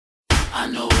I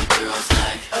know what girls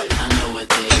like, I know what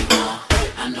they want,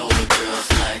 I know what girls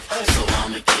like, so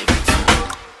I'ma give it to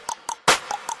them.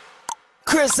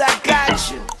 Chris, I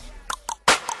got you.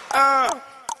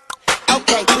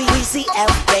 Okay, we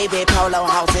CF, baby, polo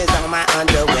houses on my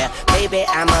underwear. Baby,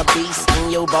 I'm a beast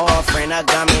and your boyfriend a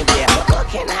gummy bear. But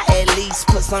can I at least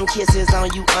put some kisses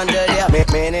on you under there?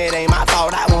 Man, it ain't my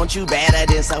fault, I want you better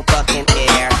than some fucking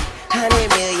air. 100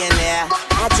 millionaire,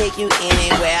 I take you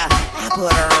anywhere. I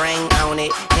put a ring on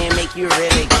it and make you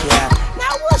really care.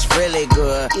 Now what's really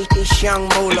good? It's young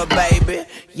moolah, baby.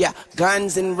 Yeah,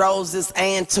 guns and roses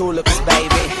and tulips,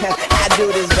 baby. I do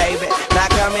this, baby. Now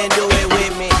come and do it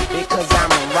with me, because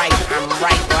I'm right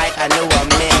like a new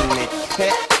amendment.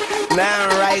 Now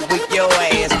I'm right with your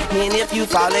ass, and if you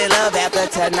fall in love after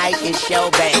tonight, it's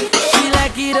your baby. She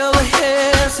like it over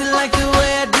here, she like the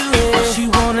way I do it. She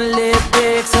wanna live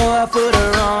big, so I put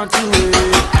her on to it.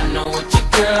 I know what your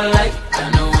girl like, I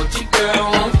know what your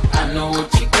girl want, I know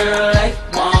what your girl like,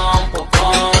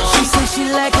 She say she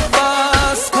like a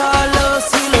boss,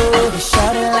 Carlos Hilo.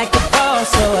 Shot it like a boss,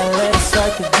 so I let her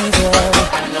start the visa.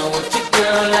 I know what your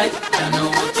girl like, I know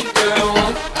what your girl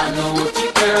want, I know what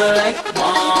your girl like,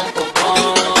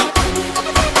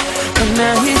 And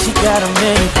now here she got a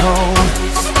many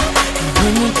phones, and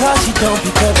when you call she don't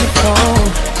pick up the phone,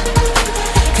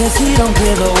 cause he don't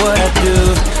give a what I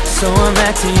do. So I'm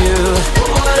asking you,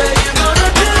 what are you gonna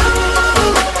do?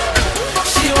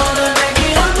 She wanna make me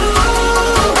a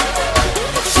move,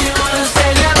 she wanna say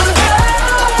never go,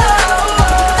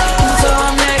 so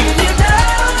I'm letting you know.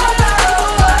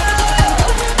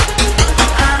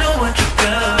 I know what your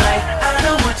girl like, I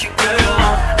know what your girl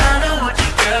want, I know what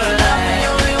your girl like. I'm the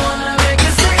only one to make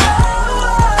her say oh,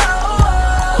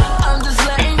 I'm just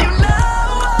letting you know.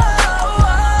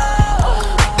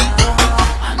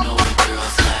 I know what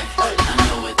girls like, I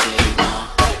know what they want,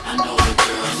 I know what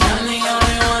girls like. I'm the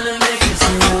only one to make her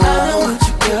say oh, I know what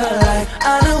your girl like,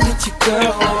 I know what your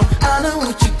girl want, I know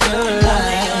what your girl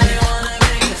like.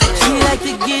 She like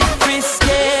to get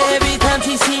frisky every time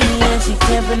she see me, and she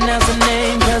can't pronounce her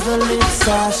name cause her lips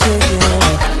are shaking.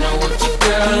 I know what your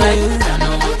girl like, I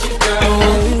know what your girl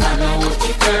want, I know what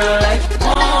your girl like,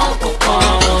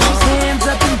 She's hands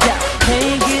up and down,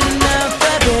 can't get enough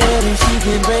of it, and she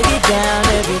can break it down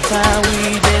every time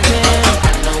we dance.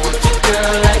 I know what your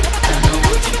girl like, I know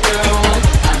what your girl want,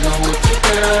 I know what your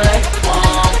girl like,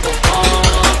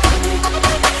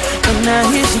 And now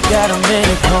here she got a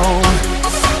many phones,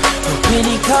 but when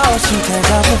he calls she turns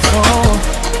off the phone,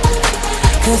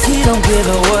 cause he don't give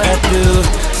a what I do.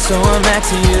 So I'm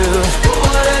asking you,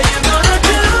 what are you gonna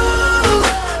do?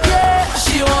 Yeah,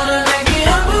 she wanna make me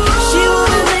a move, she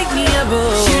wanna make me a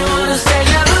boo. she wanna say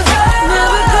never go,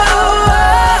 Never go,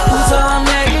 so I'm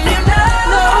letting you know.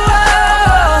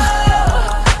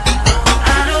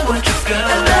 I know what your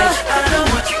girl like, I know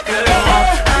what your girl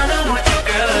want, I know what your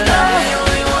girl like. I'm the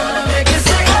only one to make her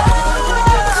say oh,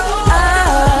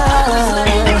 I'm just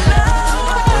letting you know.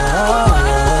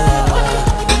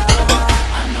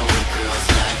 I know what girls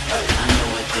like, I know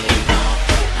what they want,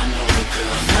 I know what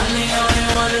girls like. I'm the only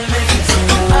one to make her say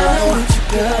oh, I know what your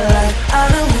girl like, I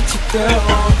know what your girl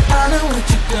want, I know what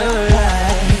your girl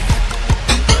like.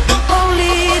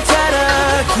 Only try to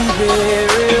keep it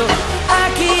real, I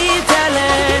keep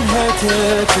telling her to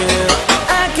chill,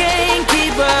 I can't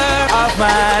keep her off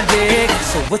my dick.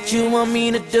 So what you want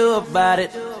me to do about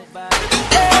it?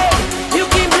 Hey, you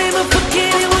can blame her for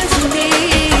getting what she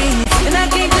needs, and I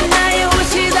can't deny it when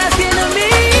she's asking of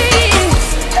me.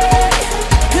 Hey,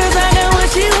 cause I got what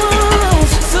she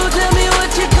wants, so tell me what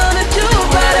you gonna do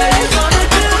about it. you gonna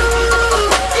do?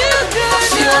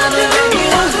 She wanna make me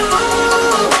a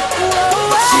move,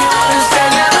 she wanna say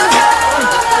never go,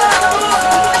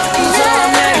 so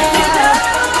I'm letting you know.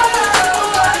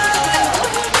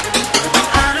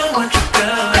 I know what your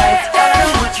girl like, I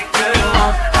know what your girl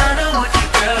want, I know what your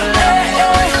girl like. I'm the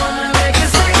only one to make her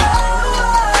say oh,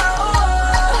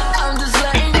 I'm just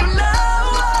letting you know.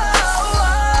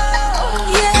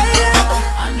 Yeah,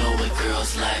 I know what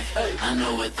girls like, I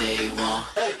know what they want,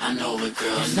 I know what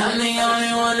girls like. I'm the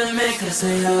only one to make her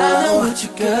say oh, I know what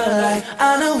your girl like,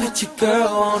 I know what your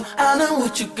girl want, I know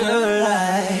what your girl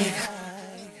like.